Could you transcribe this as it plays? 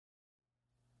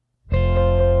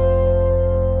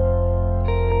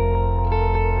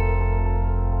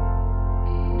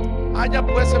haya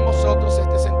pues en vosotros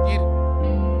este sentir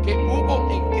que hubo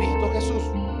en Cristo Jesús,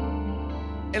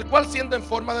 el cual siendo en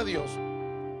forma de Dios,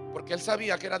 porque él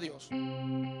sabía que era Dios,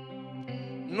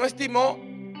 no estimó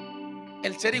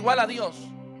el ser igual a Dios,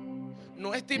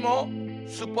 no estimó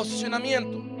su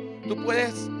posicionamiento. Tú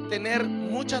puedes tener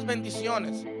muchas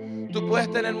bendiciones, tú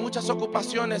puedes tener muchas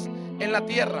ocupaciones en la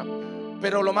tierra,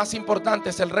 pero lo más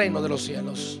importante es el reino de los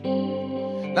cielos.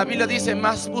 La Biblia dice: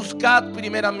 mas buscad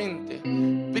primeramente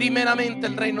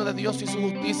el reino de Dios y su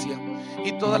justicia,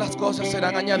 y todas las cosas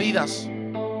serán añadidas.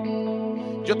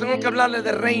 Yo tengo que hablarle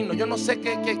de reino. Yo no sé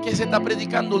qué se está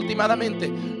predicando últimamente.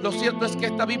 Lo cierto es que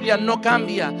esta Biblia no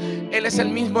cambia. Él es el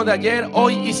mismo de ayer,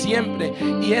 hoy y siempre.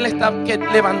 Y Él está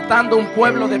levantando un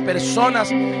pueblo de personas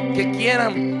que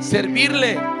quieran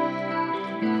servirle.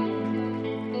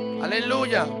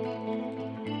 Aleluya.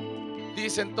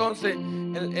 Dice entonces,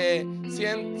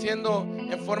 siendo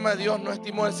en forma de Dios, no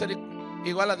estimó el ser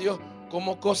igual a Dios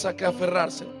como cosa que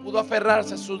aferrarse. Pudo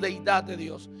aferrarse a su deidad de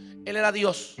Dios. Él era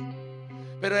Dios,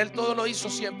 pero Él todo lo hizo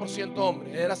 100%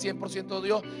 hombre. Él era 100%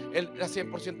 Dios, Él era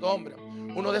 100% hombre.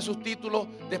 Uno de sus títulos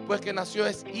después que nació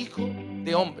es hijo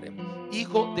de hombre.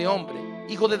 Hijo de hombre,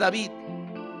 hijo de David.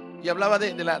 Y hablaba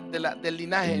del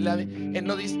linaje. Él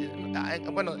no dice,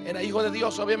 bueno, era hijo de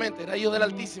Dios, obviamente, era hijo del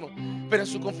Altísimo, pero en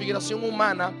su configuración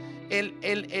humana,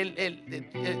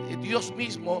 Dios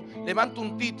mismo levanta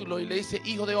un título y le dice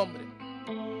hijo de hombre.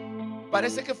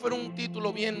 Parece que fuera un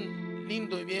título bien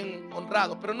lindo y bien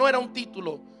honrado, pero no era un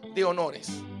título de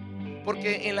honores,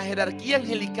 porque en la jerarquía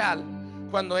angelical,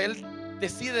 cuando Él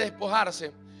decide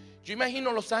despojarse, yo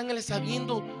imagino los ángeles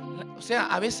sabiendo, o sea,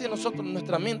 a veces nosotros en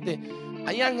nuestra mente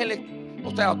hay ángeles,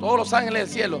 o sea, todos los ángeles del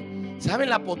cielo saben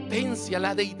la potencia,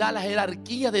 la deidad, la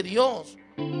jerarquía de Dios.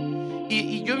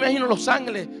 Y yo imagino los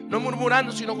ángeles no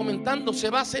murmurando, sino comentando: se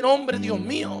va a hacer hombre, Dios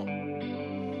mío,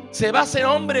 se va a hacer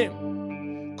hombre.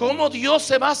 ¿Cómo Dios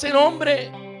se va a hacer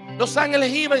hombre? Los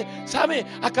ángeles iban, ¿sabe?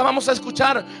 Acabamos de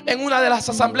escuchar en una de las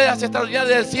asambleas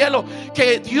extraordinarias del cielo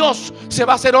que Dios se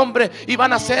va a hacer hombre y va a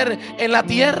nacer en la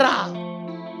tierra.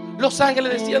 Los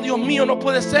ángeles decían: Dios mío, no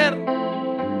puede ser.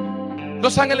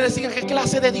 Los ángeles decían: ¿qué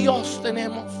clase de Dios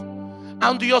tenemos? A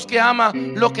un Dios que ama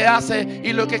lo que hace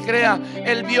y lo que crea.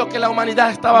 Él vio que la humanidad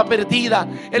estaba perdida.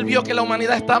 Él vio que la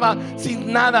humanidad estaba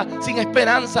sin nada, sin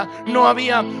esperanza. No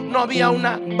había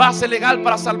una base legal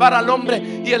para salvar al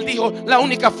hombre. Y Él dijo: la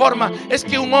única forma es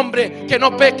que un hombre que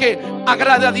no peque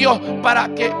agrade a Dios,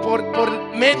 para que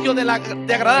por medio de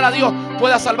agradar a Dios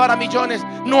pueda salvar a millones.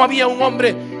 No había un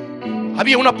hombre,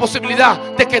 había una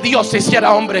posibilidad de que Dios se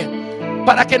hiciera hombre,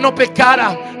 para que no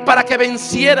pecara, para que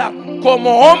venciera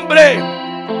como hombre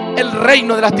el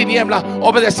reino de las tinieblas,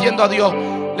 obedeciendo a Dios.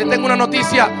 Le tengo una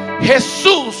noticia: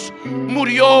 Jesús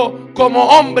murió como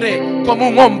hombre, como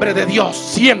un hombre de Dios,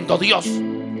 siendo Dios.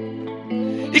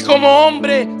 Y como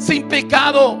hombre sin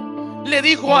pecado le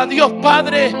dijo a Dios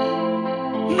Padre: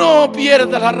 no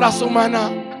pierda la raza humana,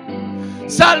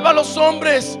 salva a los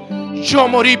hombres. Yo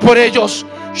morí por ellos,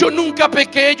 yo nunca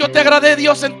pequé, yo te agradé,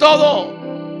 Dios, en todo,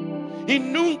 y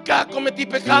nunca cometí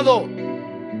pecado.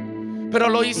 Pero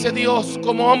lo hice, Dios,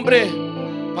 como hombre,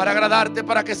 para agradarte,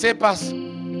 para que sepas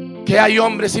que hay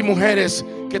hombres y mujeres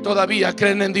que todavía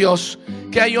creen en Dios,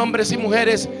 que hay hombres y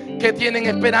mujeres que tienen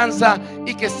esperanza,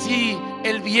 y que sí,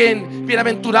 el bien,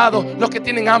 bienaventurados los que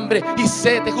tienen hambre y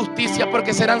sed de justicia,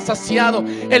 porque serán saciados.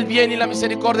 El bien y la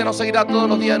misericordia nos seguirá todos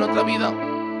los días de nuestra vida.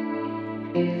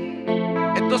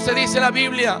 Entonces dice la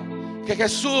Biblia que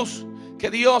Jesús,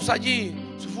 que Dios allí,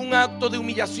 fue un acto de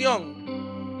humillación.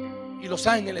 Y los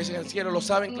ángeles en el cielo lo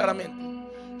saben claramente.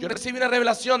 Yo recibí una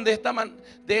revelación de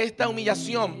esta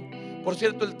humillación. Por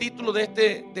cierto, el título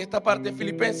de esta parte de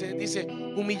Filipenses dice: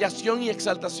 humillación y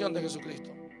exaltación de Jesucristo.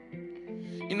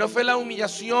 Y no fue la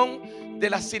humillación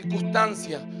de las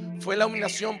circunstancias, fue la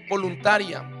humillación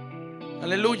voluntaria.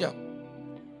 Aleluya.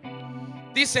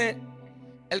 Dice: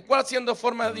 el cual siendo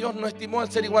forma de Dios no estimó el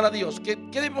ser igual a Dios. ¿Qué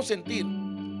debemos sentir?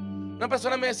 Una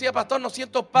persona me decía: pastor, no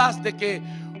siento paz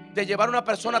de llevar a una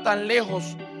persona tan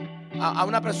lejos, a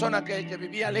una persona que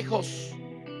vivía lejos.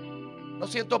 No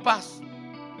siento paz.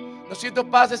 No siento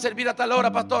paz de servir a tal hora,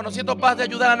 pastor. No siento paz de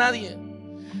ayudar a nadie.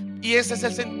 Y ese es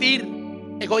el sentir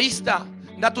egoísta,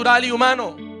 natural y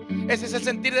humano. Ese es el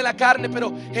sentir de la carne.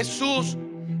 Pero Jesús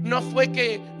no fue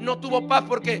que no tuvo paz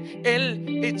porque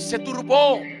Él se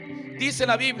turbó. Dice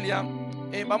la Biblia,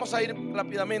 vamos a ir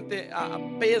rápidamente a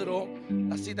Pedro,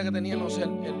 la cita que teníamos el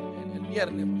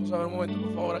viernes. Vamos a ver un momento,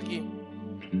 por favor, aquí.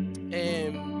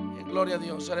 Gloria a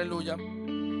Dios, aleluya.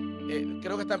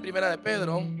 Creo que está en primera de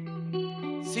Pedro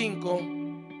 5,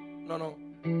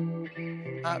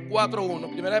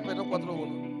 4:1. Primera de Pedro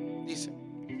 4:1 dice: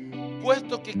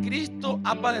 puesto que Cristo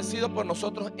ha padecido por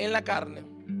nosotros en la carne,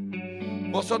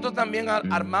 vosotros también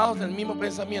armados del mismo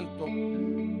pensamiento,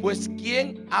 pues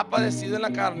quien ha padecido en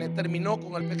la carne terminó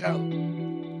con el pecado,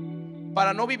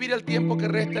 para no vivir el tiempo que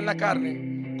resta en la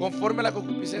carne conforme a la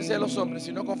concupiscencia de los hombres,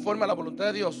 sino conforme a la voluntad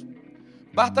de Dios.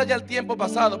 Basta ya el tiempo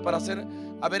pasado para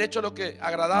haber hecho lo que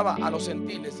agradaba a los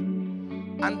gentiles,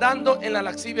 andando en la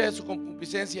lascivia de su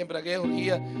concupiscencia, embriaguez,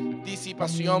 orgía,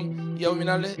 disipación y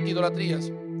abominables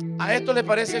idolatrías. A esto les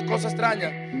parece cosa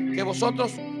extraña que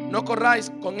vosotros no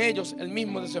corráis con ellos el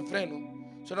mismo desenfreno.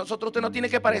 O sea, usted no tiene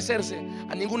que parecerse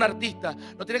a ningún artista,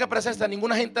 no tiene que parecerse a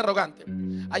ninguna gente arrogante.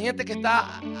 Hay gente que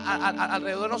está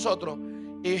alrededor de nosotros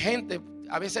y gente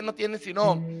a veces no tiene,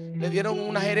 sino le dieron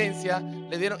una gerencia,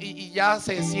 y ya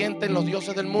se sienten los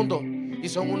dioses del mundo. Y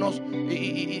son unos,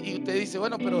 y usted dice,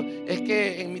 bueno, pero es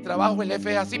que en mi trabajo el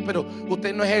jefe es así, pero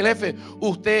usted no es el jefe,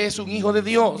 usted es un hijo de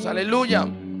Dios, aleluya.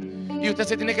 Y usted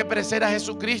se tiene que parecer a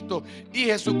Jesucristo. Y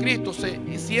Jesucristo,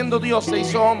 siendo Dios, se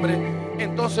hizo hombre.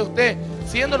 Entonces usted,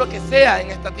 siendo lo que sea en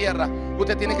esta tierra,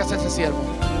 usted tiene que hacerse siervo.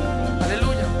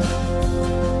 Aleluya.